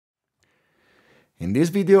In this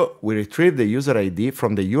video, we retrieve the user ID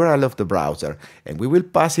from the URL of the browser and we will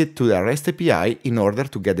pass it to the REST API in order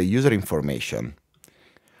to get the user information.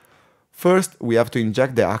 First, we have to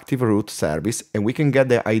inject the active root service and we can get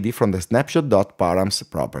the ID from the snapshot.params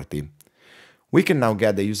property. We can now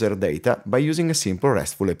get the user data by using a simple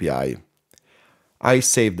RESTful API. I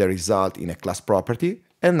save the result in a class property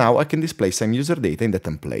and now I can display some user data in the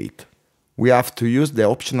template. We have to use the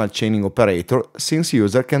optional chaining operator since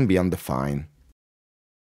user can be undefined.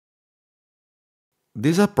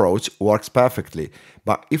 This approach works perfectly,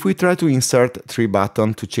 but if we try to insert 3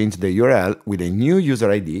 buttons to change the URL with a new user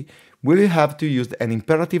ID, we will have to use an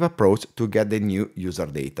imperative approach to get the new user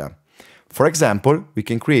data. For example, we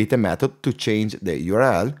can create a method to change the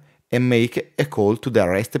URL and make a call to the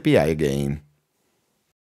REST API again.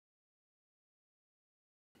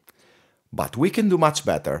 But we can do much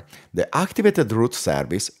better. The activated root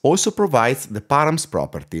service also provides the params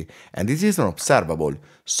property, and this is an observable,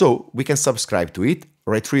 so we can subscribe to it,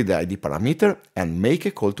 retrieve the ID parameter, and make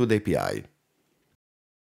a call to the API.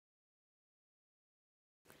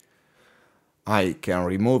 I can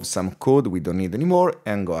remove some code we don't need anymore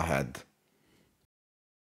and go ahead.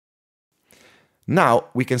 Now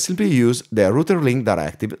we can simply use the router link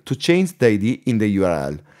directive to change the ID in the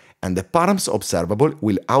URL, and the params observable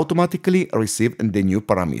will automatically receive the new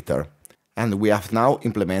parameter. And we have now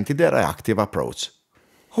implemented the reactive approach.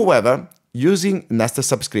 However, using nested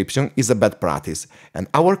subscription is a bad practice, and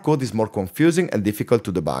our code is more confusing and difficult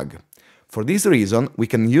to debug. For this reason, we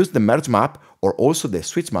can use the merge map or also the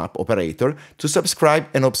switch map operator to subscribe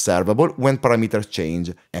an observable when parameters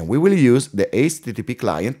change, and we will use the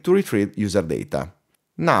HttpClient to retrieve user data.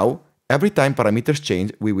 Now, every time parameters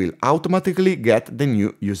change, we will automatically get the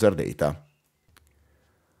new user data.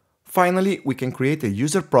 Finally, we can create a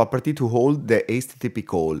user property to hold the HTTP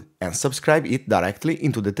call and subscribe it directly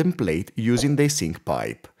into the template using the sync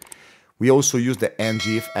pipe. We also use the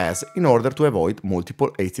ngIf as in order to avoid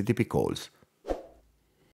multiple HTTP calls.